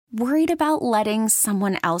Worried about letting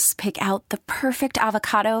someone else pick out the perfect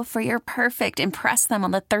avocado for your perfect impress them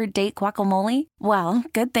on the third date guacamole? Well,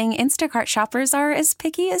 good thing Instacart shoppers are as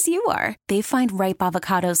picky as you are. They find ripe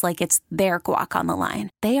avocados like it's their guac on the line.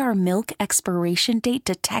 They are milk expiration date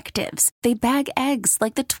detectives. They bag eggs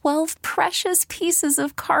like the 12 precious pieces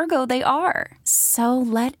of cargo they are. So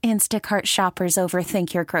let Instacart shoppers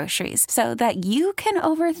overthink your groceries so that you can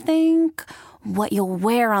overthink what you'll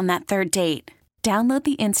wear on that third date. Download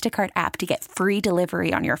the Instacart app to get free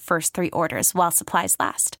delivery on your first 3 orders while supplies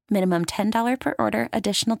last. Minimum $10 per order.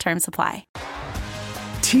 Additional terms apply.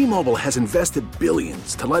 T-Mobile has invested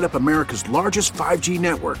billions to light up America's largest 5G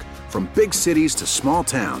network, from big cities to small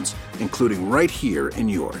towns, including right here in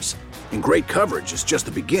yours. And great coverage is just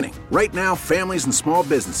the beginning. Right now, families and small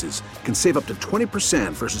businesses can save up to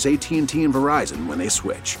 20% versus AT&T and Verizon when they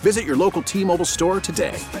switch. Visit your local T-Mobile store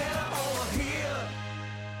today.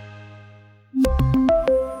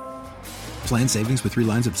 Plan savings with 3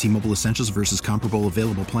 lines of T-Mobile Essentials versus comparable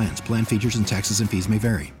available plans. Plan features and taxes and fees may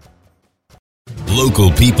vary.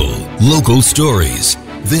 Local people, local stories.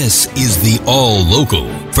 This is the All Local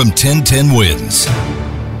from 1010 Wins.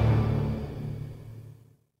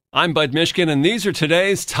 I'm Bud Mishkin, and these are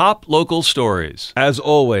today's top local stories. As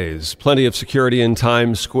always, plenty of security in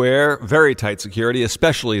Times Square. Very tight security,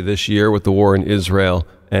 especially this year with the war in Israel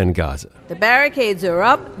and Gaza. The barricades are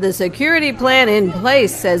up, the security plan in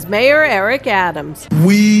place, says Mayor Eric Adams.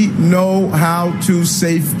 We know how to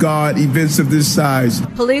safeguard events of this size.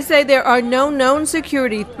 Police say there are no known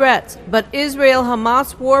security threats, but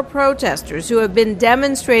Israel-Hamas war protesters who have been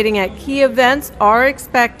demonstrating at key events are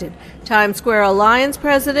expected. Times Square Alliance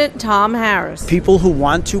President Tom Harris. People who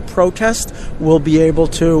want to protest will be able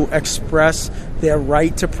to express their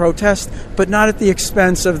right to protest, but not at the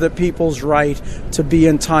expense of the people's right to be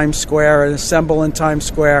in Times Square and assemble in Times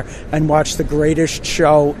Square and watch the greatest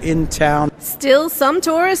show in town. Still, some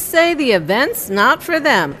tourists say the event's not for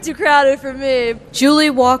them. Too crowded for me. Julie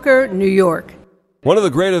Walker, New York. One of the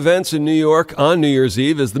great events in New York on New Year's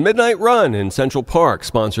Eve is the Midnight Run in Central Park,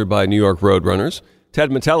 sponsored by New York Roadrunners. Ted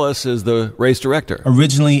Metellus is the race director.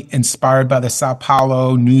 Originally inspired by the Sao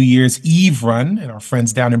Paulo New Year's Eve run and our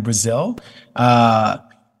friends down in Brazil. And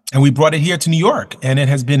we brought it here to New York. And it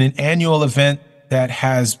has been an annual event that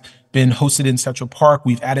has been hosted in Central Park.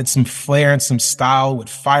 We've added some flair and some style with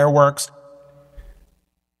fireworks.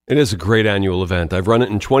 It is a great annual event. I've run it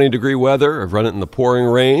in 20-degree weather. I've run it in the pouring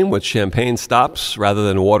rain with champagne stops rather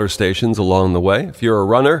than water stations along the way. If you're a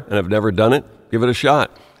runner and have never done it, give it a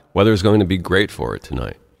shot. Weather is going to be great for it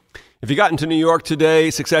tonight. If you got into New York today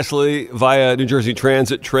successfully via New Jersey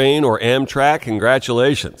Transit train or Amtrak,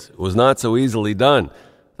 congratulations. It was not so easily done,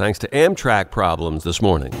 thanks to Amtrak problems this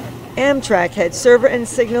morning. Amtrak had server and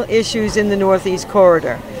signal issues in the Northeast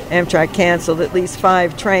Corridor. Amtrak canceled at least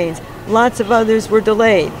 5 trains. Lots of others were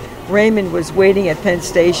delayed. Raymond was waiting at Penn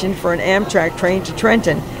Station for an Amtrak train to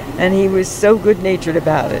Trenton, and he was so good-natured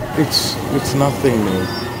about it. It's nothing new.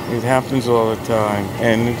 It happens all the time,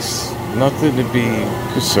 and it's nothing to be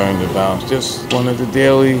concerned about. Just one of the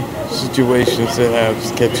daily situations that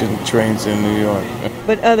have catching trains in New York.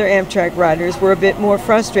 But other Amtrak riders were a bit more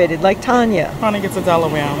frustrated, like Tanya. Trying to get to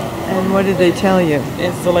Delaware. And what did they tell you?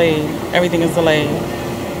 It's delayed. Everything is delayed.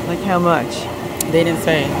 Like how much? They didn't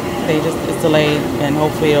say. It's delayed, and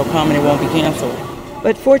hopefully it'll come and it won't be canceled.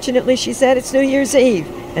 But fortunately, she said it's New Year's Eve,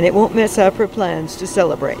 and it won't mess up her plans to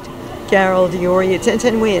celebrate. Carol Diori at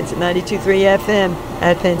 1010 Wins at 92.3 FM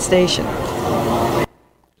at Penn Station.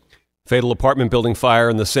 Fatal apartment building fire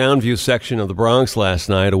in the Soundview section of the Bronx last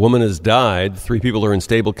night. A woman has died. 3 people are in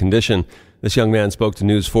stable condition. This young man spoke to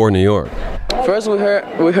News 4 New York. First we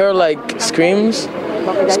heard like scream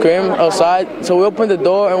outside. So we opened the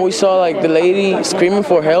door and we saw like the lady screaming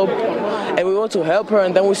for help. And we went to help her,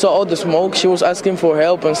 and then we saw all the smoke. She was asking for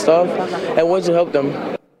help and stuff, and went to help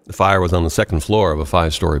them. The fire was on the 2nd floor of a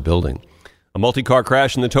 5-story building. A multi-car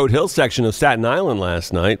crash in the Toad Hill section of Staten Island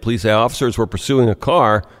last night. Police say officers were pursuing a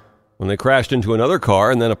car when they crashed into another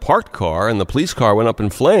car and then a parked car, and the police car went up in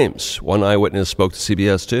flames. One eyewitness spoke to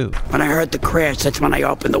CBS 2. When I heard the crash, that's when I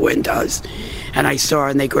opened the windows, and I saw,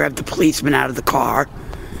 and they grabbed the policeman out of the car,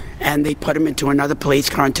 and they put him into another police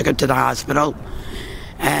car and took him to the hospital.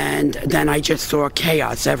 And then I just saw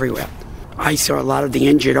chaos everywhere. I saw a lot of the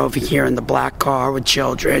injured over here in the black car with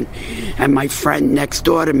children. And my friend next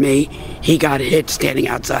door to me, he got hit standing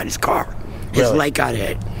outside his car. His leg got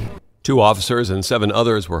hit. 2 officers and 7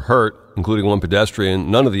 others were hurt, including 1 pedestrian.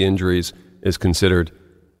 None of the injuries is considered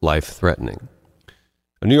life-threatening.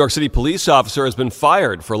 A New York City police officer has been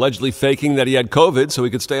fired for allegedly faking that he had COVID so he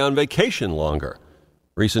could stay on vacation longer.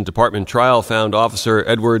 Recent department trial found Officer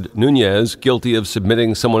Edward Nunez guilty of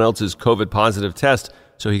submitting someone else's COVID-positive test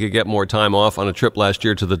so he could get more time off on a trip last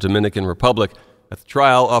year to the Dominican Republic. At the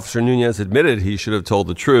trial, Officer Nunez admitted he should have told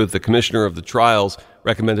the truth. The commissioner of the trials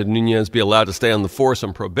recommended Nunez be allowed to stay on the force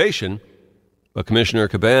on probation, but Commissioner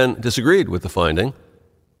Caban disagreed with the finding,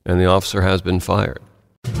 and the officer has been fired.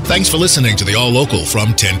 Thanks for listening to the All Local from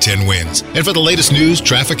 1010 Wins. And for the latest news,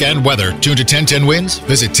 traffic, and weather, tune to 1010 Wins,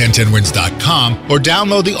 visit 1010wins.com, or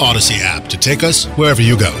download the Odyssey app to take us wherever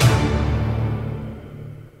you go.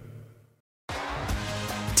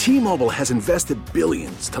 T-Mobile has invested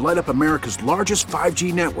billions to light up America's largest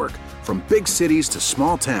 5G network, from big cities to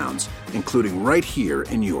small towns, including right here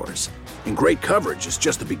in yours. And great coverage is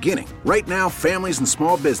just the beginning. Right now, families and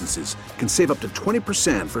small businesses can save up to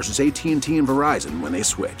 20% versus AT&T and Verizon when they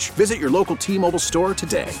switch. Visit your local T-Mobile store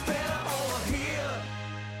today.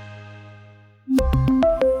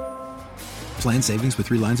 Plan savings with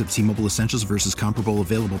 3 lines of T-Mobile Essentials versus comparable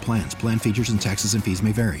available plans. Plan features and taxes and fees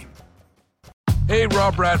may vary. Hey,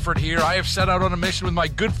 Rob Bradford here. I have set out on a mission with my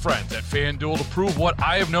good friends at FanDuel to prove what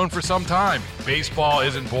I have known for some time. Baseball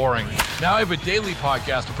isn't boring. Now I have a daily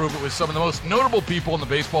podcast to prove it with some of the most notable people in the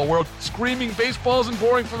baseball world, screaming baseball isn't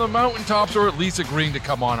boring from the mountaintops, or at least agreeing to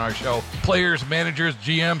come on our show. Players, managers,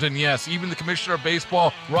 GMs, and yes, even the commissioner of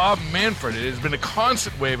baseball, Rob Manfred. It has been a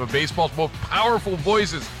constant wave of baseball's most powerful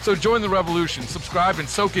voices. So join the revolution. Subscribe and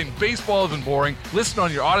soak in Baseball Isn't Boring. Listen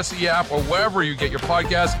on your Odyssey app or wherever you get your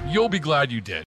podcasts. You'll be glad you did.